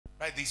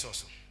Write this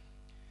also.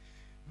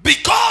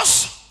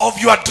 Because of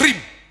your dream,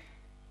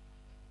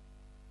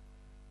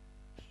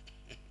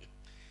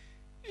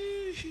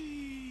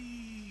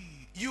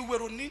 you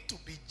will need to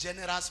be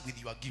generous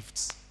with your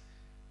gifts.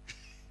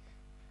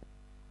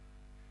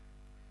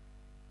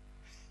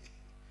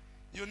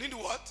 You need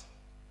what?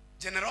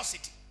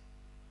 Generosity.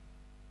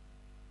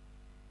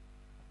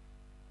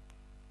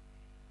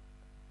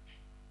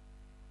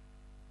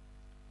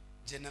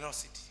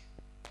 Generosity.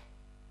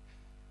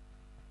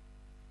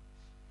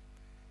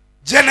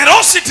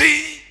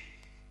 Generosity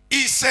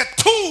is a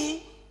tool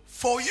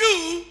for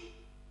you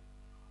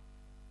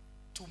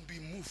to be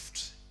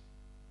moved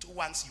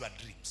towards your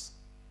dreams.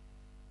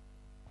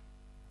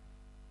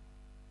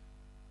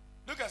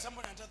 Look at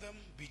somebody and tell them,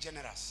 be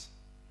generous.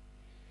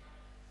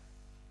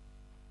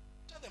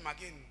 Tell them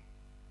again,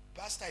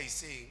 Pastor is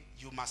saying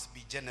you must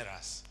be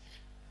generous.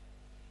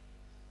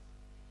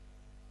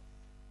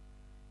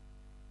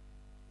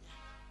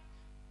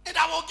 And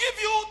I will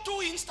give you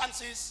two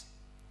instances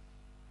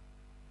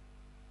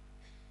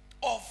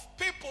of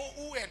people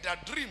who had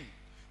a dream.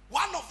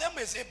 One of them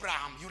is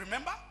Abraham. You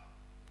remember?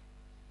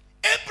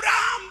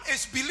 Abraham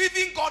is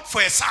believing God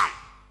for a son.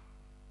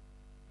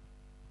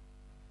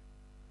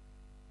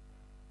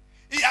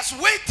 He has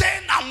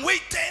waited and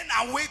waited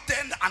and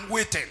waited and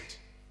waited.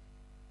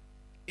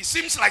 It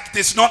seems like it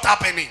is not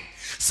happening.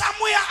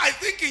 Somewhere, I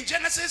think in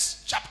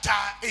Genesis chapter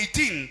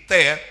 18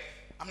 there,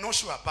 I'm not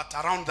sure, but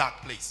around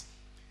that place.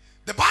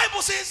 The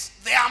Bible says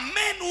there are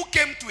men who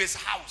came to his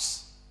house.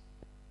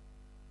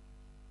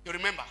 You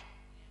remember?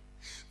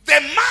 The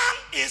man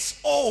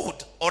is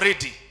old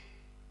already.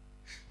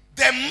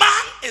 The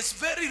man is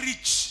very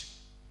rich.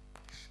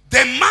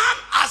 The man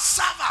has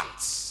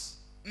servants,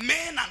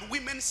 men and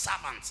women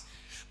servants.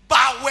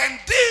 But when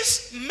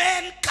these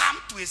men come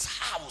to his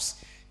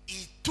house,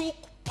 he took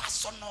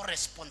personal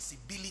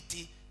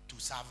responsibility to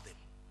serve them.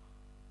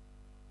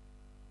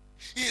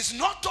 He is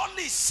not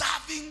only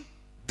serving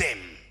them.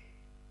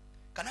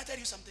 Can I tell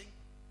you something?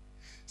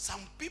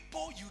 Some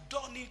people you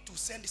don't need to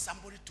send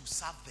somebody to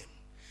serve them.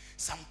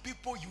 Some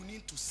people you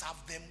need to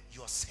serve them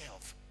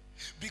yourself.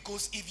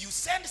 Because if you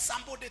send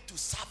somebody to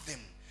serve them,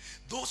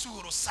 those who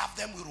will serve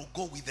them will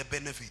go with the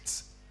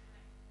benefits.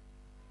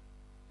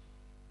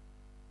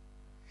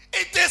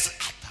 It is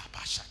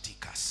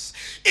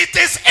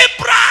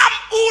Abraham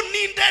who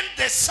needed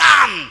the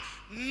son,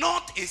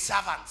 not a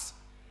servant.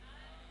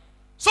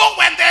 So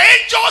when the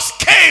angels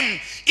came,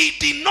 he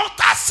did not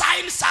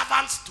assign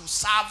servants to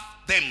serve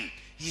them.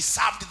 He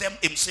served them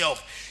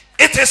himself.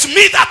 It is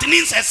me that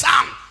needs a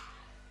son.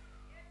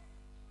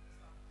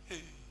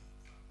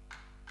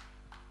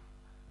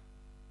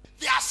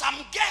 There are some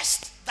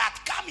guests that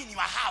come in your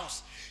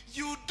house.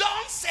 You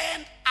don't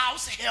send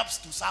house helps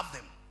to serve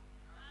them.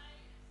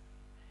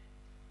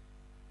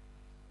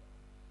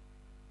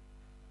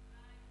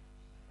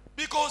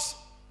 Because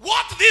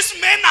what these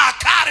men are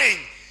carrying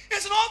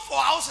is not for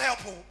house help.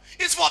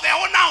 It's for the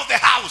owner of the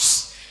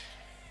house.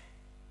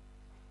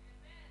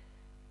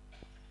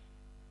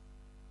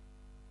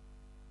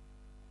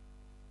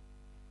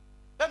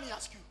 Let me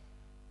ask you.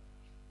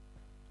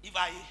 If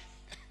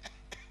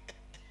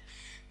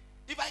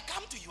I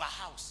come to your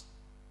house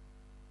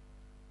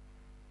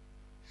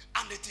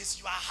and it is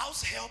your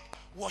house help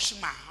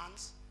washing my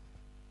hands,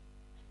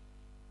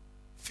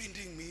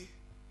 feeding me,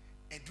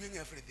 and doing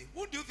everything,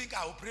 who do you think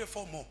I will pray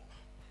for more?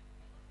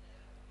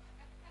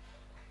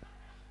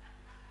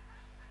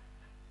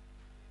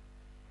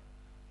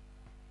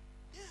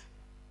 Yeah.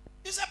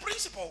 It's a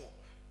principle.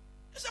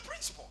 It's a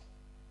principle.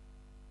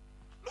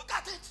 Look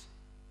at it.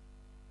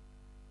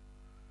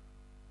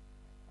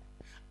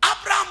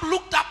 Abraham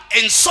looked up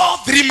and saw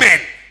 3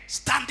 men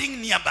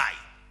standing nearby.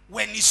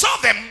 When he saw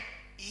them,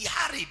 he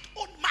hurried.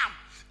 Old man.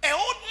 An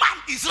old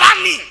man is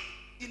running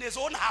in his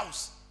own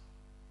house.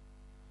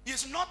 He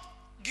is not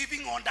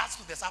giving orders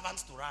to the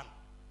servants to run.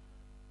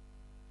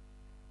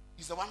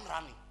 He's the one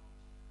running.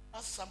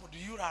 Ask somebody,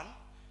 do you run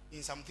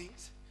in some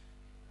things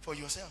for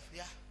yourself?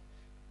 Yeah.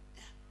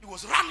 He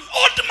was running.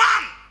 Old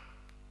man.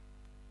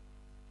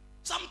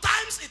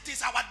 Sometimes it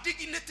is our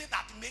dignity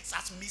that makes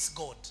us miss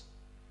God.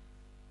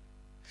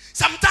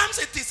 Sometimes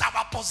it is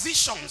our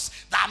positions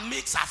that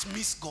makes us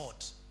miss God.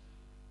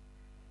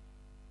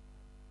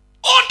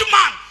 Old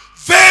man,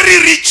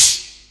 very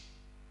rich.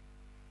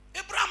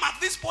 Abraham at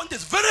this point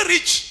is very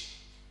rich.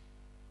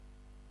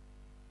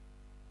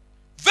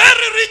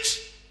 Very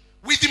rich,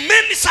 with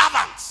many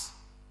servants,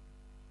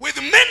 with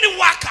many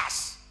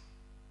workers,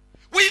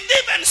 with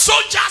even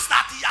soldiers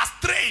that he has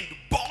trained,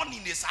 born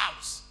in his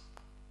house.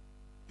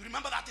 You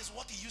remember that is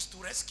what he used to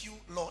rescue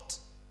Lot?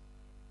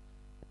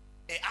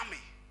 An army.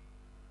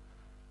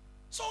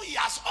 So he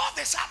has all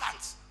the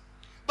servants.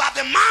 But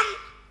the man,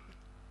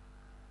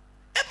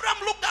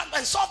 Abraham looked up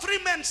and saw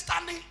 3 men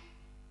standing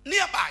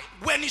nearby.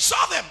 When he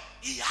saw them,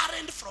 he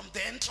hurried from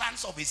the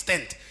entrance of his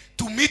tent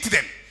to meet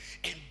them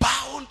and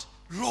bowed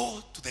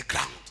low to the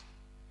ground.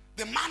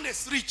 The man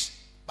is rich,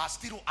 but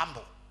still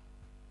humble.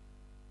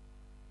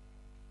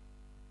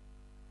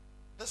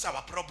 That's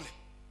our problem.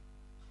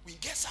 We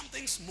get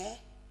something small,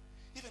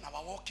 Even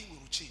our walking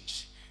will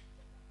change.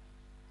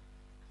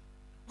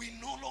 We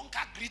no longer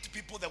greet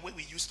people the way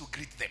we used to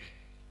greet them.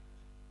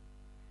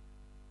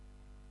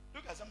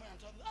 Look at someone and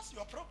tell them, that's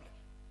your problem.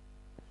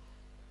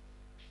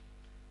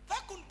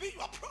 That could be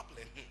your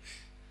problem.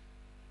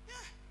 Yeah.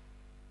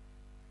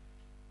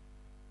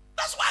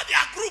 That's why there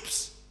are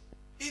groups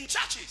in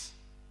churches.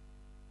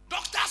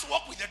 Doctors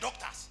work with the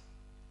doctors.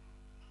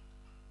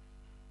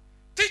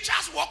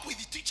 Teachers work with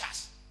the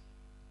teachers.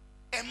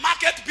 And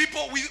market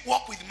people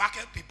work with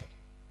market people.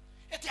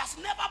 It has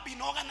never been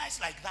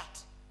organized like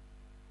that.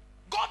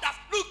 God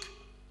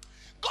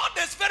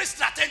is very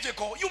strategic.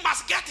 You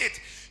must get it.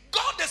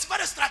 God is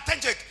very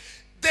strategic.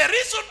 The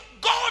reason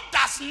God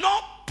does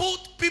not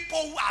put people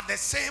who are the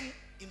same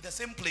in the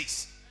same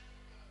place.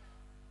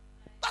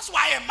 That's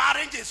why a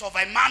marriage is of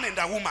a man and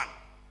a woman.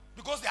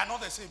 Because they are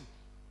not the same.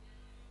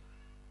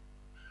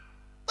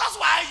 That's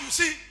why you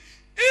see,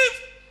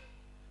 if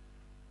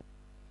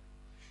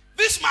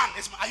this man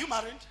is, are you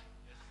married?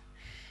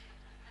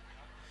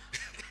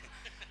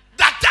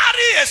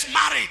 Daktari is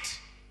married.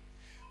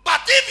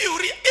 But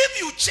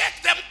if you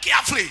check them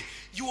carefully,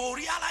 you will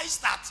realize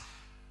that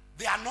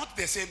they are not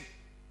the same.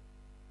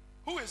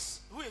 Who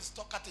is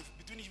talkative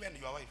between you and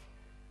your wife?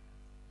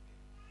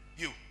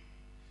 You.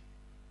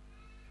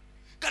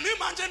 Can you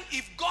imagine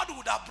if God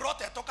would have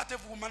brought a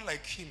talkative woman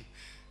like him?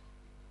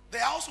 The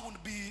house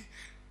would be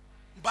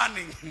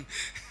burning.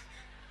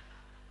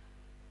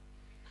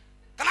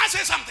 Can I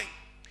say something?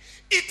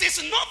 It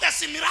is not the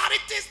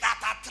similarities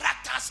that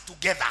attract us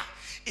together.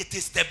 It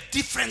is the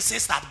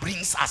differences that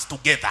brings us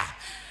together.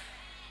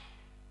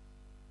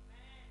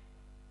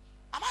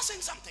 Am I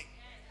saying something?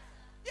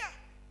 Yeah.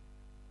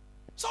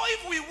 So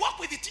if we work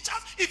with the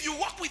teachers, if you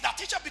work with that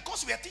teacher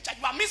because we are teacher,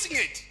 you are missing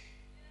it.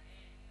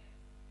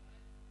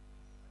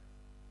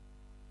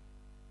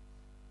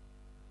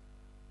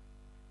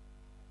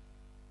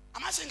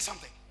 Am I saying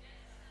something?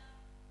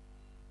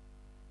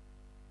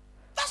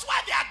 That's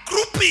why there are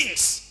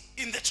groupings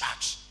in the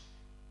church.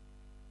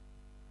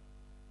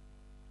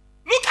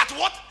 Look at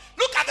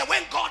the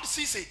when God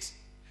sees it.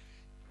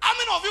 How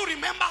many of you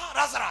remember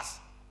Lazarus?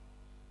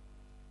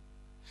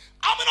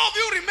 How many of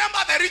you remember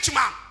the rich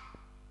man?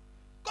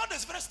 God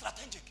is very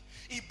strategic.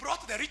 He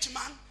brought the rich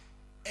man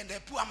and the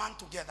poor man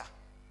together.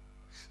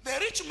 The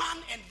rich man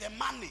and the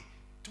money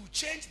to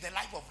change the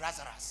life of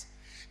Lazarus.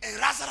 And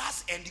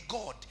Lazarus and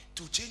God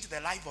to change the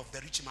life of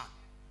the rich man.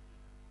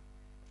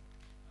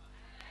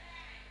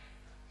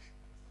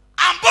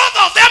 And both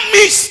of them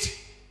missed.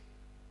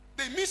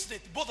 They missed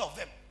it, both of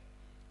them.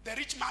 The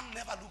rich man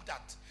never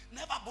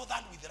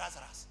bothered with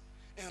Lazarus.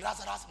 And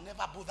Lazarus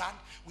never bothered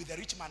with the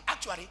rich man.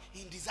 Actually,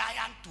 he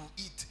desired to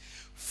eat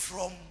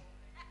from.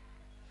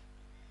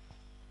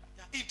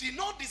 He did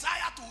not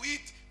desire to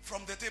eat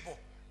from the table.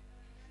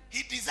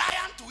 He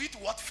desired to eat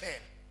what fell.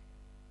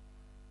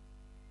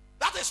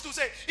 That is to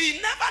say, he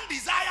never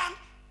desired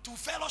to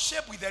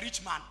fellowship with the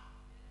rich man.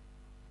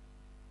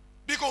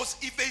 Because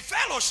if they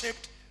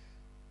fellowshipped,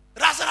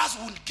 Lazarus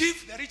would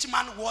give the rich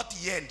man what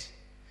he earned.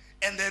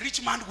 And the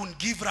rich man would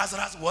give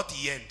Lazarus what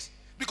he earned.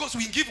 Because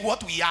we give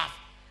what we have.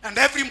 And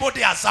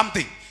everybody has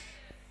something.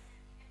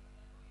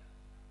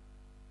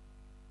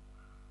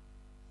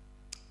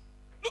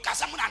 Look at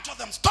someone and tell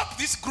them, stop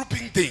this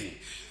grouping thing.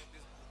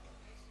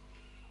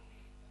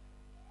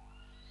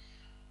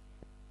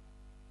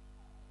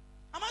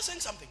 Am I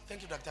saying something?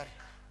 Thank you, Dr.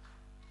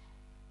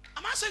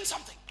 Am I saying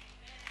something?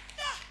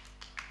 Yeah.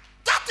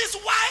 That is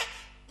why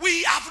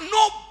we have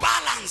no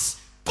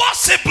balance.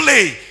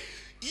 Possibly,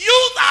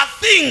 you that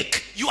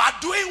think you are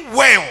doing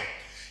well,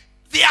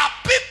 there are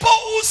people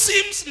who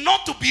seems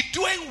not to be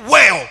doing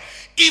well.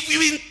 If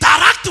you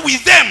interact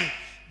with them,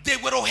 they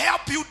will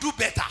help you do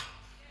better.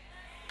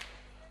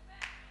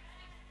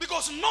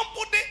 Because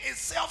nobody is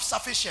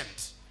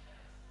self-sufficient.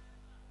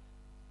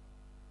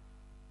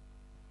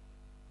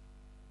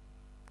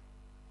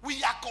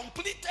 We are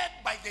completed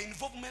by the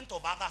involvement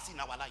of others in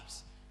our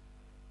lives.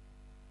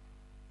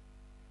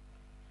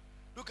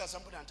 Look at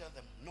somebody and tell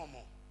them, no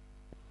more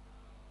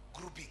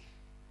grouping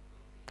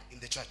in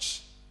the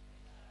church.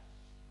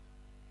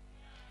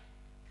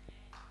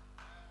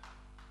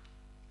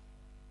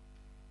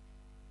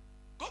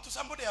 Go to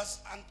somebody else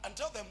and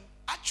tell them,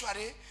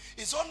 actually,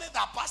 it's only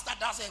that pastor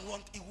doesn't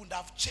want, he would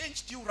have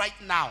changed you right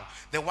now,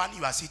 the one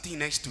you are sitting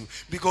next to.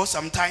 Because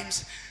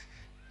sometimes,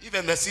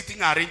 even the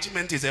sitting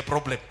arrangement is a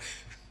problem.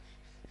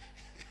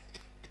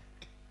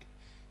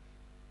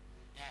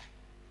 Yeah.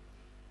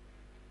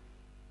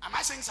 Am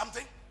I saying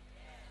something?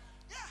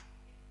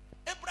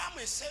 Yeah. Abraham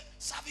is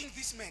serving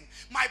these men.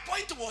 My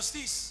point was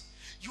this: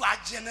 your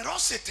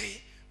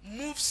generosity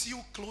moves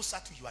you closer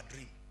to your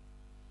dream.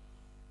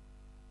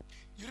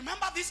 You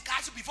remember these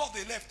guys before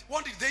they left?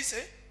 What did they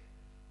say?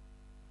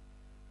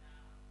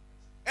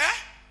 Eh?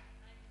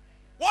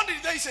 What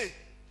did they say?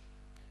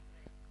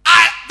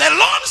 The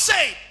Lord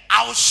said,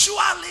 I will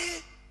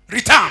surely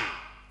return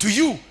to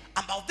you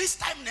about this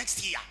time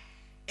next year.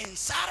 And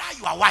Sarah,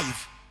 your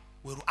wife,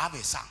 will have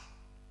a son.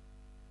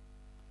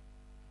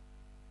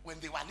 When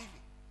they were leaving.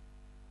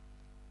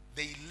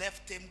 they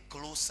left him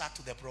closer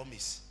to the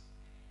promise.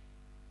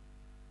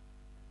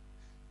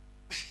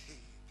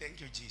 Thank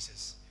you,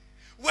 Jesus.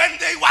 When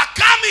they were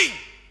coming,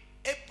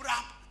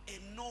 Abraham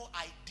had no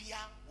idea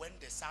when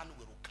the son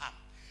will come.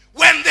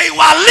 When they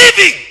were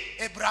leaving,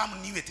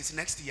 Abraham knew it is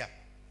next year.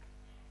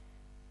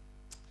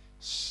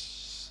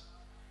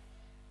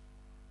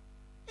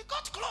 He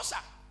got closer.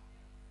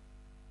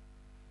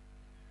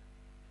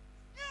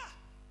 Yeah.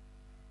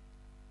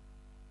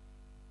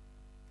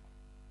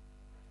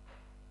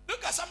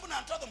 Look at someone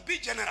and tell them, be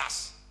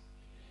generous.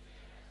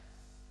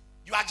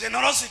 Your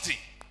generosity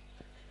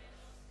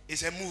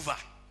is a mover.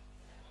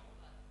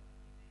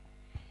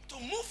 To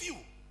move you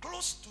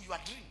close to your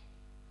dream,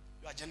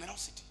 your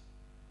generosity.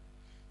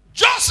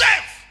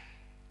 Joseph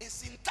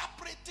is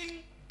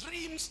interpreting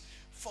dreams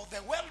for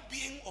the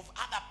well-being of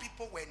other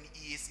people when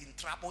he is in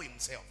trouble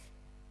himself.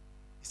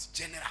 He's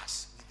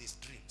generous with his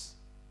dreams.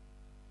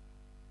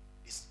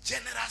 He's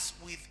generous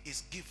with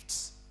his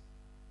gifts.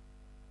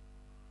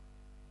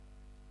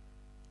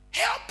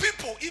 Help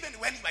people even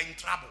when you are in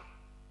trouble.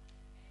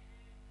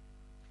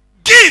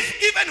 Give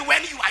even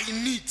when you are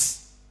in need.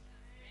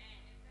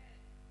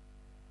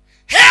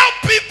 Help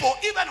people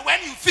even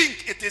when you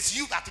think it is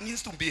you that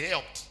needs to be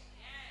helped.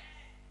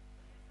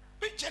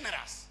 Be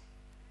generous.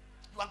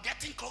 You are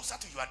getting closer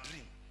to your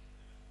dream.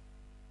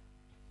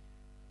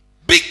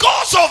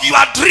 Because of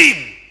your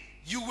dream,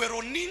 you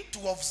will need to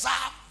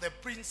observe the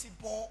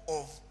principle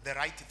of the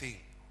right thing.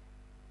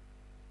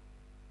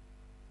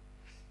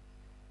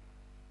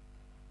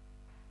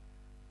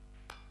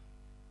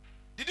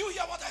 Did you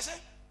hear what I said?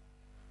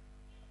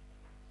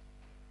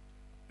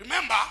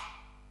 Remember,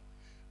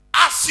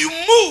 as you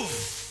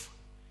move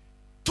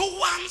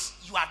towards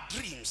your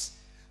dreams,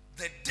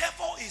 the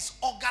devil is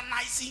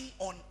organizing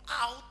on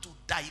how to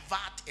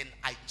divert and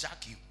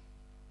hijack you.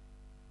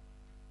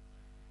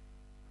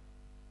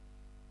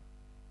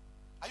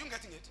 Are you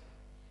getting it?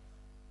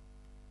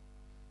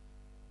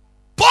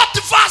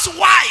 Potiphar's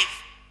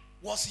wife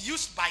was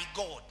used by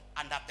God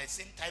and at the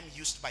same time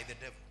used by the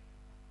devil.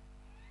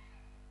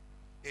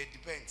 It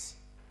depends.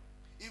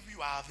 If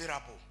you are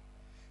available,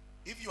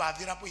 if you are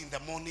available in the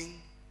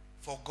morning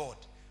for God,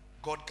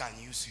 God can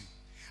use you.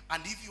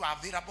 And if you are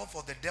available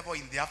for the devil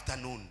in the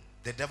afternoon,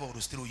 the devil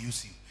will still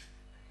use you.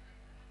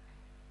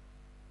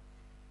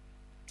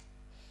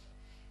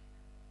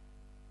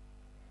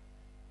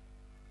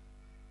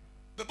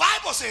 The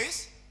Bible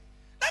says,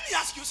 let me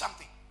ask you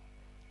something.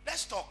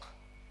 Let's talk.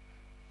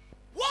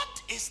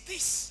 What is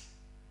this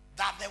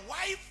that the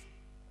wife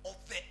of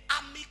the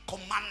army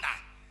commander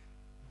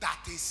that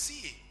is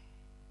seeing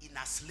in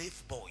a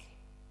slave boy?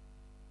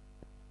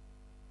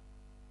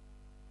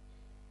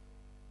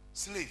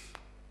 Slave.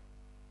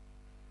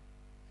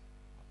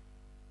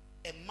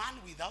 A man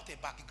without a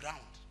background.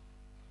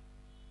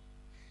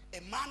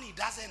 A man he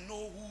doesn't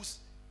know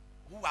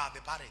who are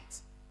the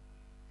parents.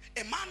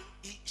 A man,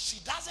 she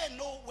doesn't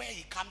know where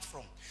he comes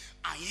from.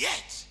 And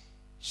yet,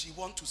 she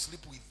wants to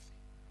sleep with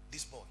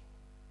this boy.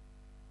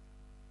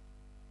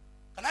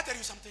 Can I tell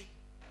you something?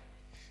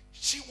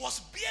 She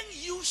was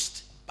being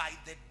used by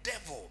the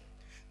devil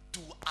to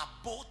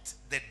abort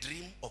the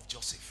dream of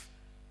Joseph.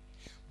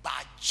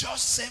 But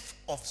Joseph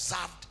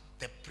observed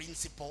the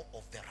principle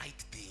of the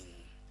right thing.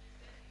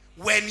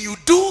 When you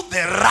do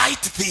the right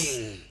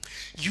thing,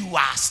 you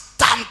are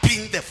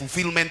stamping the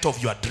fulfillment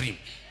of your dream.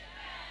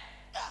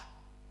 Yeah.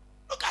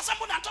 Look at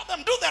someone and tell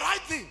them, do the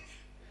right thing.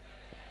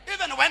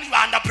 Even when you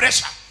are under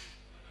pressure.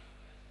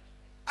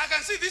 I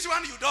can see this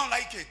one, you don't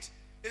like it.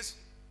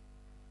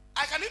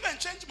 I can even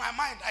change my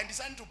mind and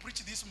decide to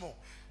preach this more.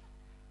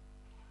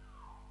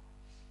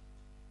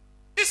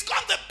 It's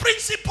called the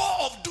principle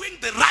of doing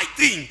the right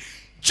thing.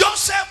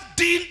 Joseph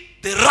did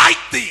the right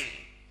thing.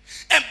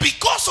 And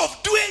because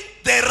of doing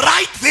the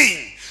right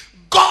thing,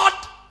 God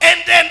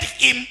ended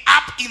him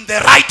up in the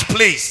right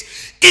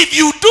place. If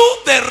you do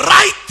the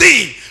right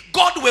thing,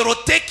 God will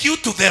take you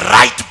to the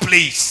right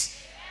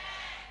place.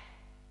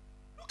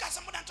 Look at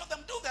someone and tell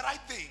them, do the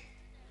right thing.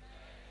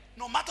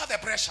 No matter the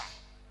pressure.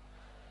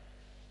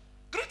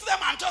 Greet them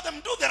and tell them,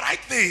 do the right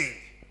thing.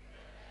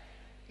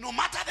 No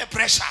matter the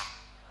pressure.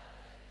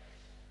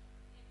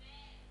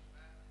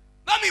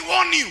 Let me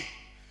warn you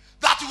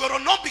that you will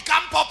not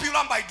become popular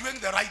by doing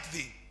the right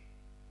thing.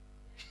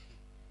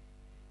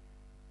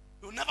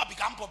 You will never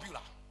become popular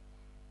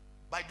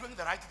by doing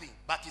the right thing,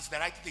 but it's the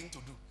right thing to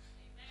do.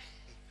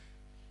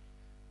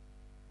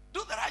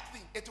 Do the right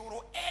thing. It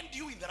will end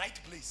you in the right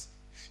place.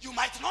 You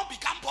might not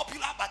become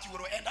popular, but you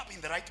will end up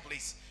in the right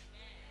place.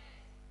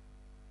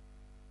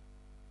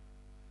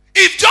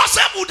 If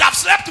Joseph would have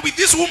slept with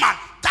this woman,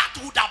 that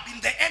would have been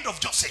the end of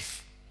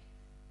Joseph.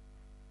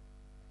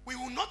 We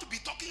will not be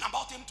talking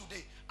about him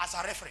today as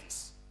a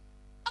reference.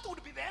 That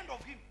would be the end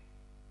of him.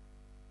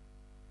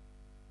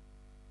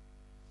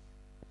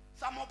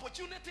 Some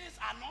opportunities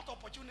are not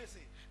opportunities.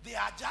 They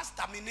are just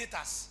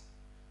terminators.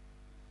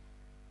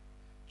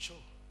 Sure.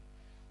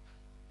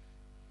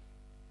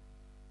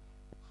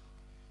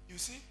 You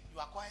see, you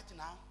are quiet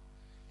now,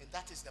 and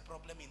that is the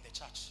problem in the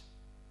church.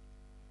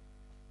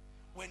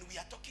 When we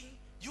are talking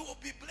You will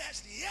be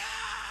blessed. Yeah.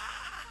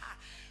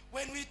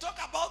 When we talk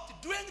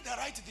about doing the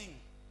right thing.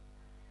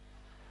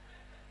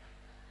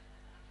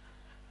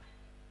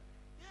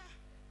 Yeah.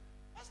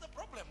 That's the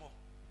problem. Oh.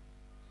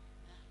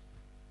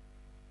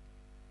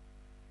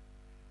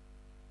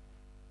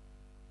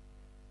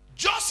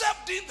 Joseph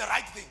did the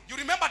right thing. You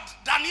remember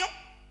Daniel?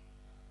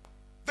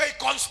 They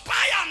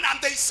conspired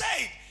and they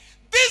said,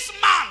 this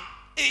man,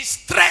 his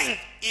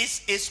strength is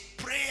his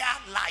prayer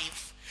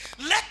life.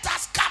 Let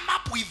us come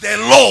up with a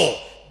law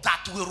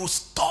that will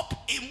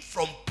stop him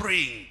from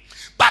praying.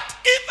 But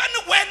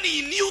even when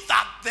he knew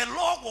that the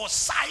law was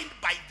signed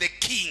by the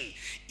king,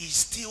 he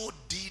still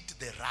did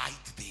the right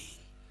thing.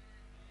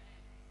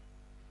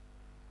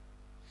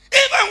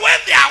 Even when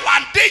there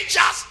were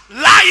dangerous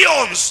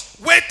lions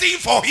waiting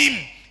for him,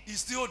 he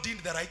still did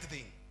the right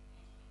thing.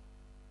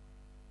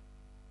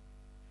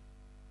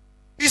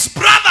 His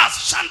brothers,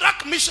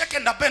 Shadrach, Meshach,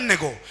 and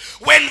Abednego,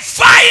 when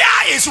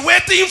fire is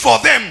waiting for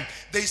them,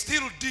 they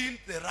still did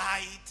the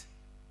right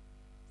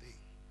thing.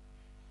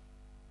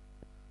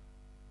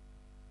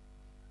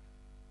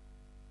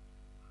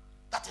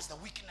 That is the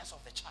weakness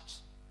of the church.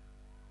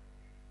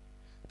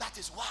 That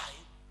is why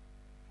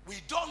we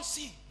don't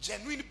see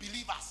genuine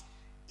believers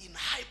in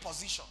high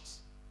positions.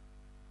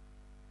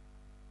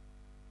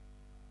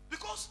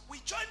 Because we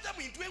join them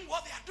in doing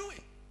what they are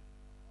doing.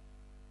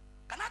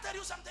 Can I tell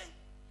you something?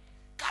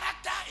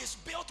 Character is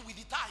built with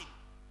the time.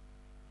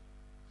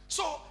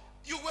 So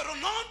you will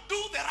not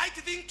do the right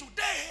thing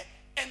today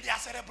and they are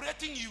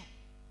celebrating you.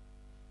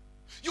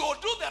 You will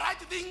do the right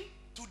thing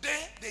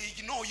today, they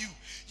ignore you.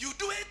 You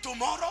do it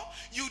tomorrow,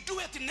 you do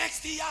it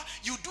next year,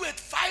 you do it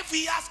 5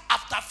 years.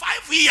 After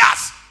 5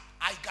 years,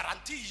 I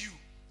guarantee you,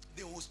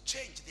 they will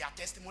change their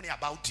testimony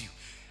about you.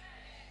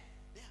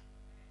 Yeah.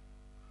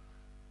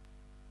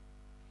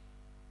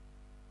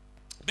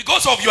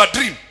 Because of your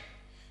dream,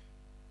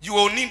 you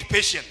will need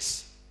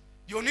patience.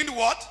 You need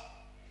what?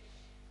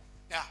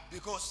 Yeah,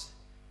 because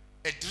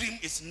a dream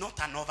is not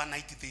an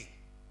overnight thing.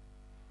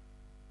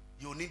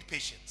 You need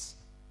patience.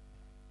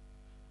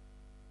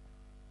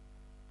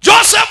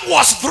 Joseph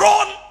was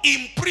thrown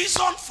in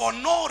prison for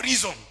no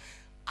reason,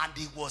 and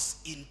he was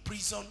in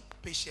prison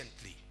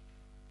patiently.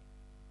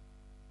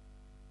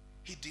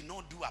 He did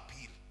not do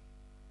appeal.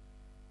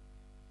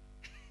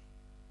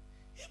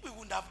 If we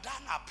would have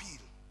done appeal,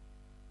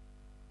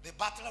 the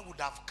butler would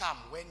have come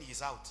when he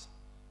is out,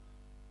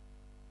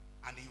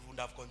 and he would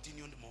have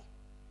continued more.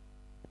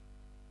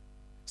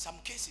 Some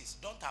cases,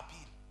 don't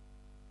appeal.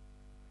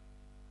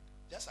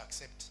 Just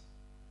accept.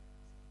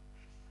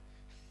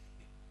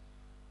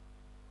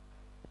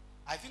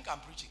 I think I'm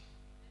preaching.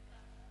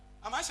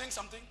 Am I saying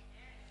something?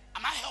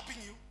 Am I helping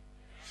you?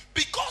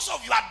 Because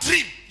of your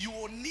dream, you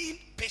will need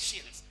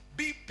patience.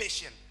 Be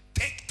patient.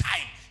 Take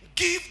time.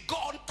 Give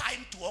God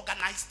time to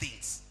organize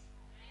things.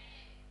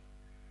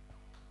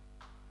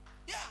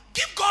 Yeah,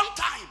 give God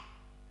time.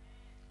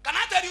 Can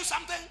I tell you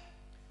something?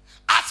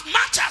 As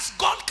much as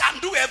God can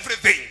do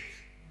everything,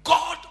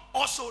 God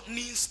also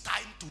needs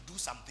time to do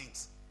some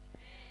things.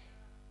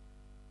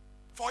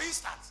 For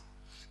instance,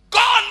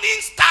 God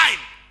needs time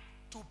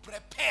to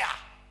prepare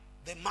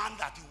the man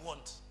that you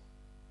want.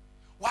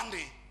 One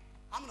day,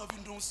 how many of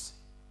you knows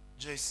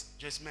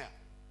Joyce Meyer?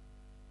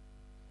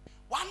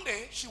 One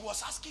day, she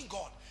was asking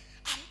God,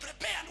 I'm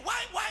prepared.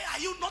 Why are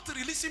you not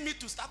releasing me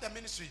to start the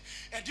ministry?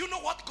 And you know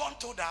what God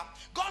told her?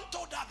 God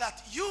told her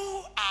that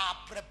you are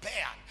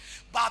prepared,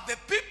 but the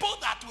people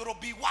that will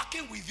be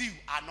working with you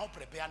are not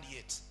prepared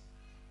yet.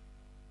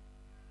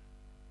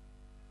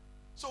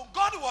 So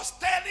God was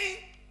telling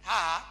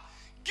her,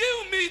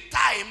 give me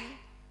time,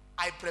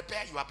 I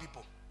prepare your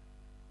people.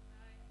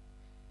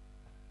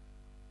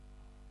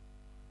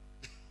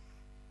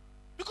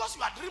 Because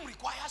your dream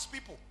requires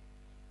people.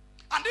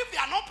 And if they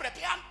are not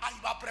prepared and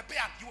you are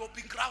prepared, you will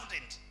be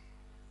grounded.